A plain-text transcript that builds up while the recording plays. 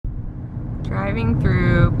Driving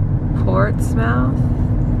through Portsmouth,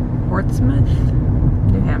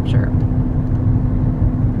 New Hampshire.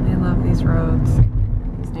 I love these roads,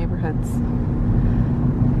 these neighborhoods.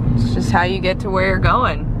 It's just how you get to where you're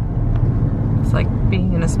going. It's like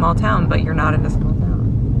being in a small town, but you're not in a small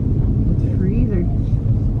town. The trees are...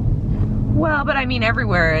 Well, but I mean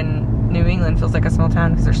everywhere in New England feels like a small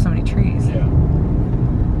town because there's so many trees. Yeah.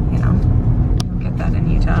 You know, you don't get that in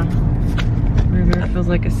Utah. River feels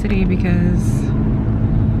like a city because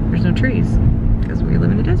there's no trees, because we live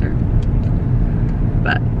in the desert.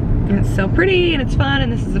 But it's so pretty and it's fun, and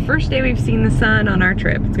this is the first day we've seen the sun on our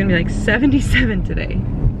trip. It's gonna be like 77 today.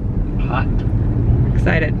 Hot.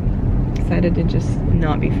 Excited to just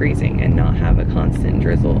not be freezing and not have a constant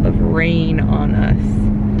drizzle of rain on us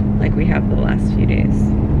like we have the last few days.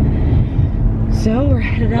 So we're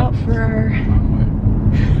headed out for our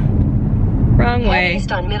wrong way. Head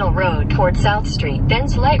east on Middle Road toward South Street, then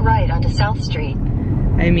slight right onto South Street.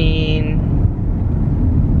 I mean,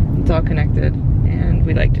 it's all connected and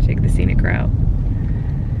we like to take the scenic route.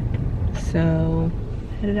 So,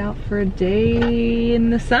 headed out for a day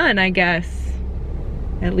in the sun, I guess.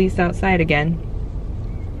 At least outside again.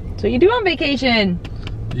 That's what you do on vacation.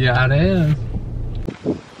 Yeah, it is.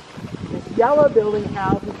 This yellow building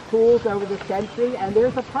houses pools over the century, and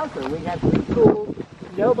there's a puzzle. We have 2 pools.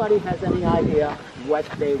 Nobody has any idea what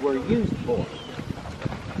they were used for.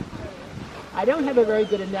 I don't have a very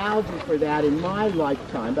good analogy for that in my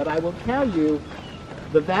lifetime, but I will tell you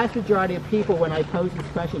the vast majority of people, when I pose this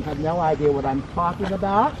question, have no idea what I'm talking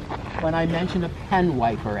about when I mention a pen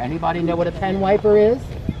wiper. Anybody know what a pen wiper is?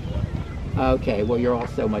 Okay, well, you're all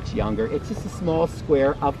so much younger. It's just a small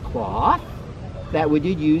square of cloth that would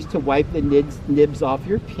you use to wipe the nibs off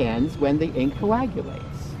your pens when the ink coagulates.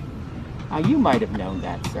 Now, you might have known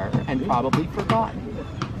that, sir, and probably forgotten.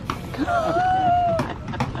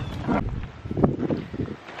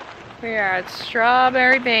 We are at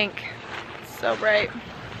Strawberry Bank. It's so bright.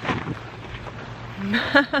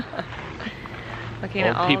 Looking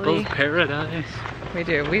at all people's paradise. We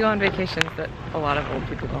do. We go on vacations that a lot of old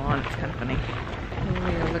people go on. It's kind of funny. And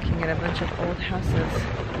we are looking at a bunch of old houses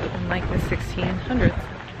in like the 1600s.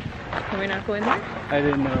 Can we not go in there? I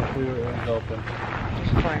didn't know if we were open. There's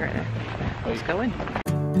a fly right there. Let's go in.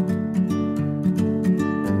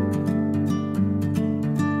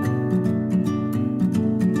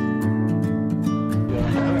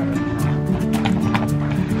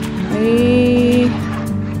 Hey.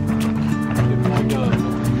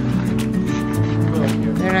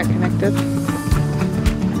 They're not connected.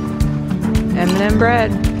 M&M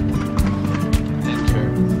bread.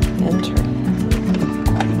 Enter.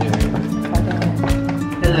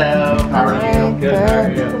 Hello, how are you? Good. How are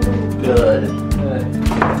you? Good.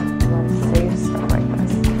 Let's save stuff like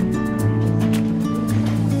this.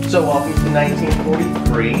 So walking to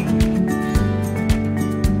 1943.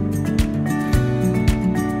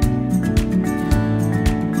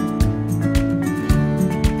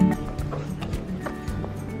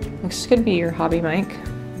 This could be your hobby, Mike.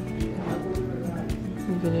 You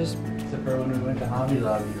can just... Except for when we went to Hobby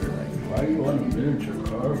Lobby, you were like, why do you want a miniature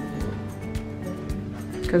car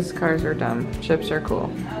for? Because cars are dumb. Ships are cool.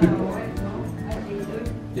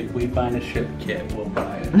 If we find a ship kit, we'll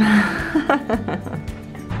buy it.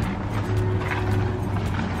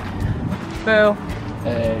 Boo.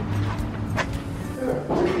 Hey.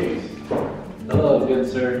 Hello, good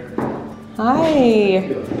sir. Hi.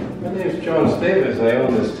 My name's John Davis. I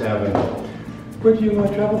own this tavern. Where do you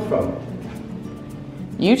travel from?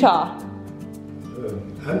 Utah.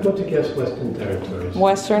 I'm going to guess Western Territories.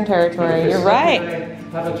 Western Territory. You're right. I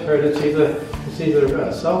haven't heard. It's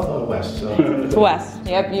either south or west. So. It's west.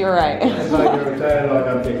 Yep, you're right. By your dialogue,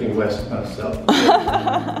 I'm thinking west, not south.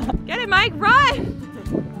 Get it, Mike. Run!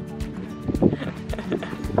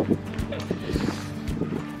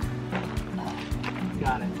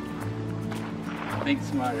 Got it. Think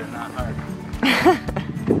smarter, not harder.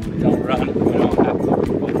 We don't run. We don't have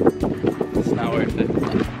to. It's not worth it.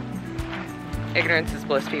 Ignorance is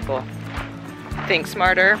bliss, people. Think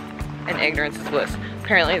smarter and ignorance is bliss.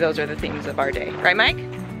 Apparently those are the themes of our day. Right, Mike?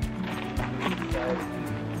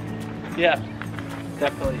 Yeah,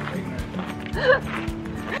 definitely ignorant.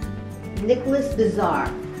 Nicholas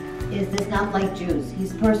Bizarre does not like Jews.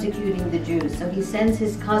 He's persecuting the Jews. So he sends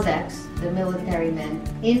his Cossacks, the military men,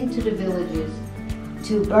 into the villages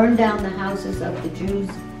to burn down the houses of the Jews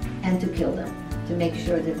and to kill them, to make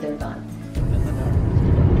sure that they're gone.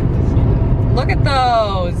 Look at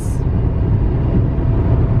those!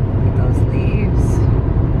 Look at those leaves.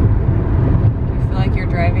 Do you feel like you're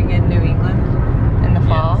driving in New England in the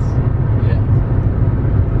fall? Yeah.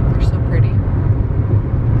 They're so pretty.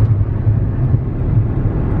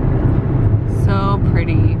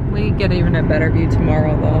 having a better view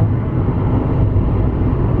tomorrow though.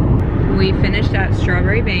 We finished at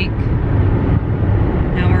Strawberry Bank.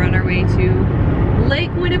 Now we're on our way to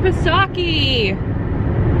Lake Winnipesaukee.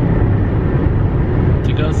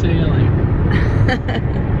 To go sailing.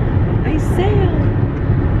 I sailed.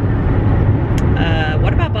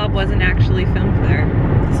 What About Bob wasn't actually filmed there,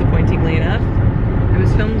 disappointingly enough. It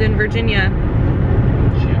was filmed in Virginia.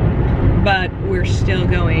 But we're still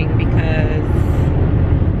going because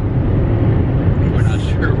we're not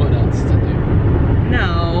sure what else to do.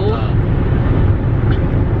 No.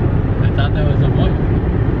 I thought that was a boy.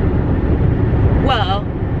 Well,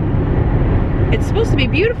 it's supposed to be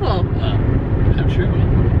beautiful. I'm sure it will.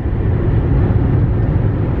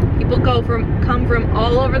 People come from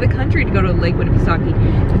all over the country to go to Lake Winnipesaukee.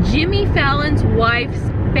 Jimmy Fallon's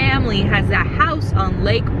wife's family has a house on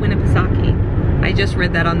Lake Winnipesaukee. I just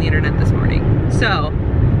read that on the internet this morning. So,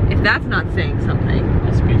 if that's not saying something.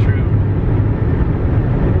 Must be true.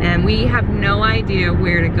 And we have no idea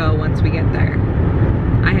where to go once we get there.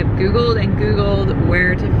 I have Googled and Googled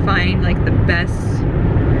where to find like the best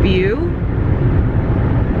view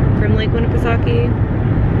from Lake Winnipesaukee.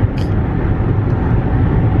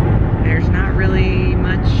 There's not really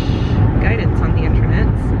much guidance on the internet.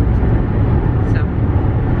 So,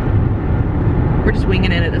 we're just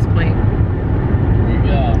winging it at this point.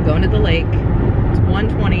 Yeah. Going to the lake. It's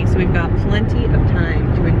 1:20, so we've got plenty of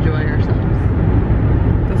time to enjoy ourselves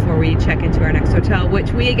before we check into our next hotel,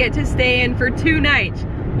 which we get to stay in for 2 nights,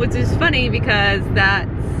 which is funny because that's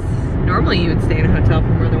normally you would stay in a hotel for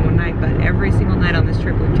more than 1 night, but every single night on this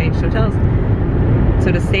trip we've changed hotels.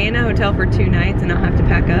 So to stay in a hotel for 2 nights and not have to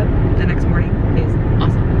pack up the next morning is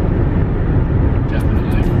awesome.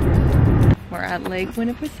 Definitely. We're at Lake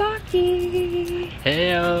Winnipesaukee.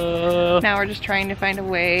 Heyo. Now we're just trying to find a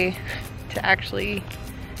way to actually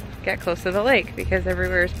get close to the lake because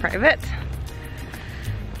everywhere is private.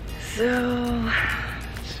 So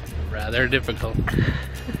It's rather difficult.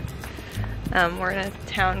 we're in a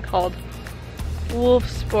town called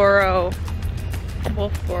Wolfsboro.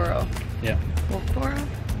 Yeah. Wolfboro?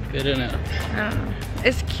 Good enough. I don't know.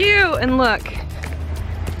 It's cute, and look.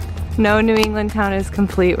 No New England town is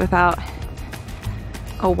complete without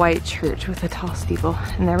a white church with a tall steeple.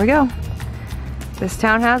 And there we go. This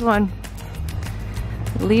town has one.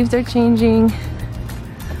 The leaves are changing.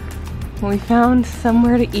 We found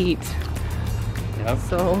somewhere to eat. Yep.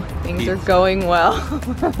 So things are going well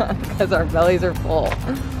because our bellies are full.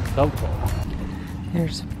 So cool.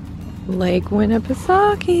 There's Lake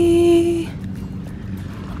Winnipesaukee.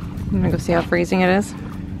 I'm gonna go see how freezing it is.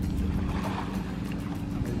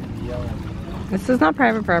 This is not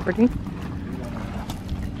private property.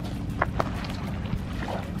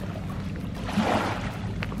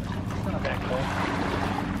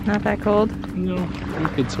 Not that cold? No, you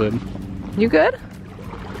could swim. You good?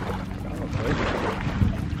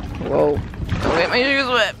 Whoa. Don't get my shoes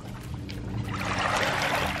wet.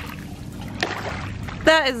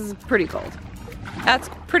 That is pretty cold. That's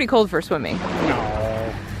pretty cold for swimming.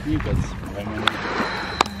 No, you could swim.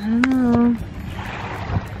 I don't know.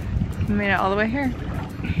 We made it all the way here.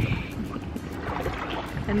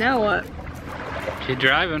 And now what? Keep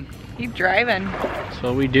driving. Keep driving. That's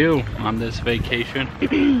what we do on this vacation.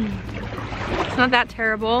 It's not that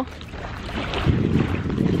terrible.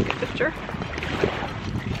 Picture.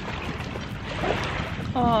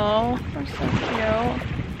 Oh, they're so cute.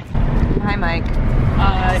 Hi, Mike.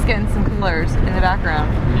 Hi. Just getting some colors in the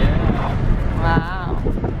background. Yeah. Wow.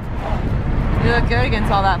 You look good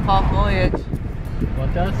against all that fall foliage.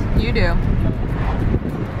 What does? You do.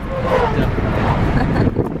 Yeah.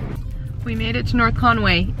 We made it to North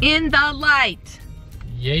Conway in the light.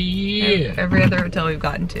 Yeah. Every other hotel we've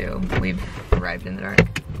gotten to, we've arrived in the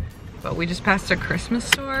dark. But we just passed a Christmas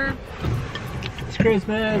store. It's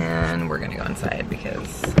Christmas. And we're gonna go inside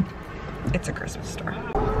because it's a Christmas store.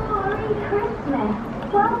 Merry Christmas.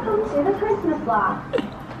 Welcome to the Christmas block.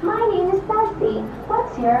 My name is Bessie.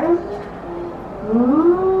 What's yours?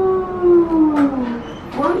 Ooh.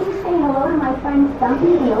 Won't you say hello to my friend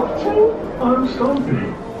Stumpy the oak tree? I'm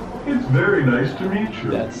Stumpy. It's very nice to meet you.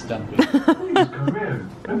 That's Stumpy. Please come in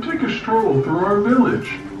and take a stroll through our village.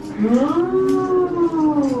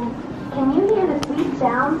 Ooh. Can you hear the sweet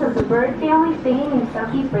sounds of the bird family singing in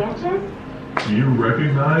Stumpy's branches? Do you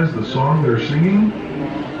recognize the song they're singing?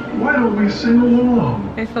 Why don't we sing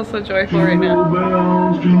along? I feel so joyful right now.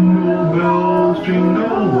 Jingle bells, jingle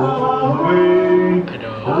all the way. I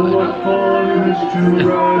know. Oh, what fun it is to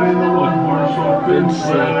ride in the one-horse open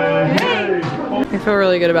sleigh. Hey! I feel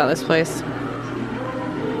really good about this place. You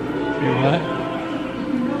what?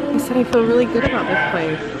 I said I feel really good about this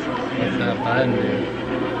place. What's that button, dude?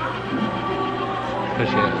 Push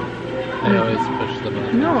it. They always push the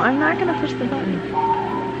button. No, I'm not gonna push the button.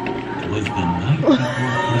 It was the night before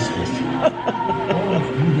Christmas. All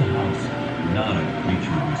through the house, not a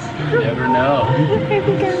creature was stirring. You never know. I think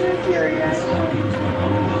I'm really curious. Stockings were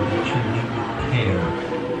hung down the chimney with care.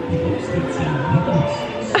 The hopes that St. Nicholas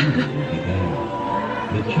soon began.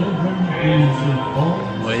 The children breathed with all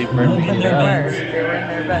Wavering In their beds. They were in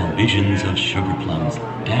their while bed. visions of sugar plums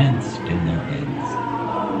danced in their heads.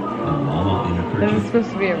 The mama in her Is this kerchief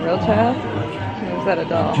supposed to be a real child? Or is that a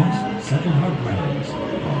doll? just settled her plans for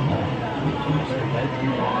more refused.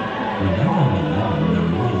 When down on the lawn there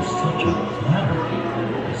rose such a clatter.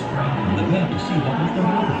 They sprang from the bed to see what was the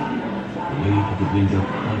matter. Away to the window,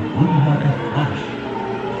 a blue like a flash.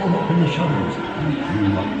 Pulled open the shutters and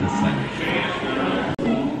threw up the sash.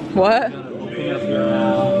 What? Open up your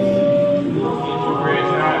mouth.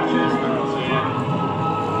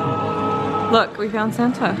 Look, we found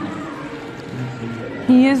Santa.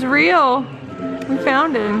 He is real. We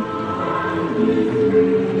found him.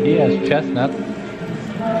 He has chestnuts.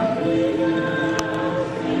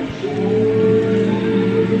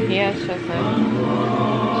 He has chestnuts.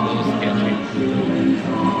 Sketchy.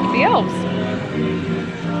 The elves.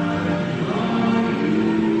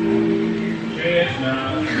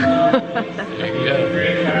 There you go.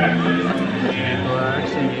 People are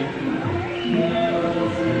singing.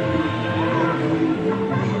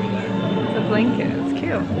 The blanket. It's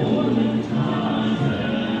cute.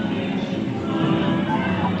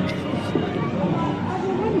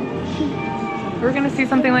 We're gonna see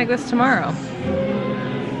something like this tomorrow.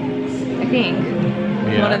 I think.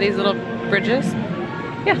 Yeah. One of these little bridges.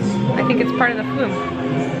 Yeah, I think it's part of the flume.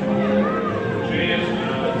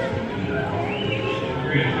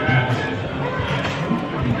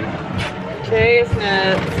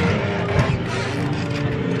 Chestnuts.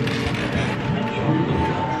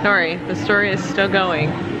 Sorry, the story is still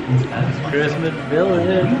going. Christmas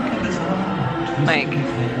Village. Mike,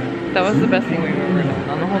 that was the best thing we've ever done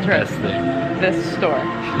on the whole trip. Best thing. This store.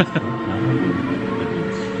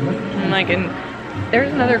 And like, and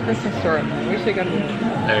there's another Christmas store in there. We should go to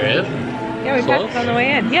that. There is? Yeah, we passed it on the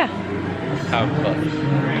way in. Yeah. How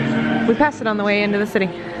close? We passed it on the way into the city.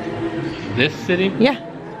 This city? Yeah.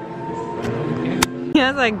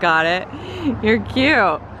 Yes, I got it. You're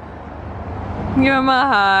cute. Give him a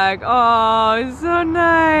hug. Oh, it's so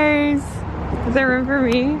nice. Is there room for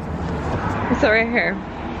me? It's right here.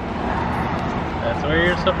 That's where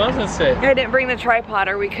you're supposed to sit. I didn't bring the tripod,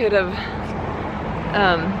 or we could have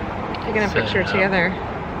taken a Set it picture up. together.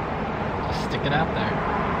 Just stick it out there.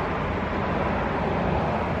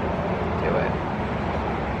 Do it.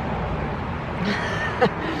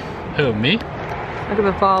 Who, me? Look at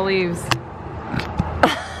the fall leaves.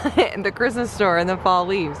 The Christmas store and the fall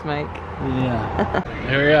leaves, Mike. Yeah.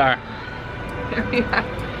 Here we are. Here we are.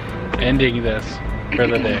 Ending this for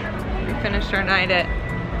the day. We finished our night at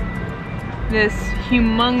this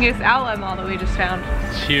humongous outlet mall that we just found.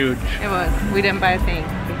 It's huge. It was. We didn't buy a thing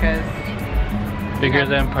because Bigger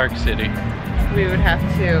than Park City. we would have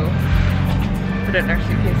to put it in our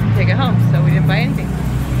suitcase and take it home, so we didn't buy anything.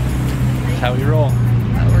 That's how we roll.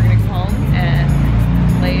 We're gonna go home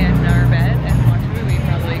and lay in our bed and watch a movie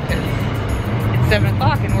probably because it's 7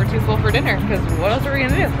 o'clock and we're too full for dinner because what else are we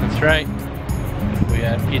gonna do? That's right. We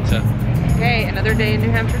had pizza. Okay, another day in New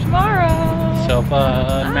Hampshire tomorrow. So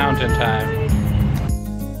fun. Mountain time.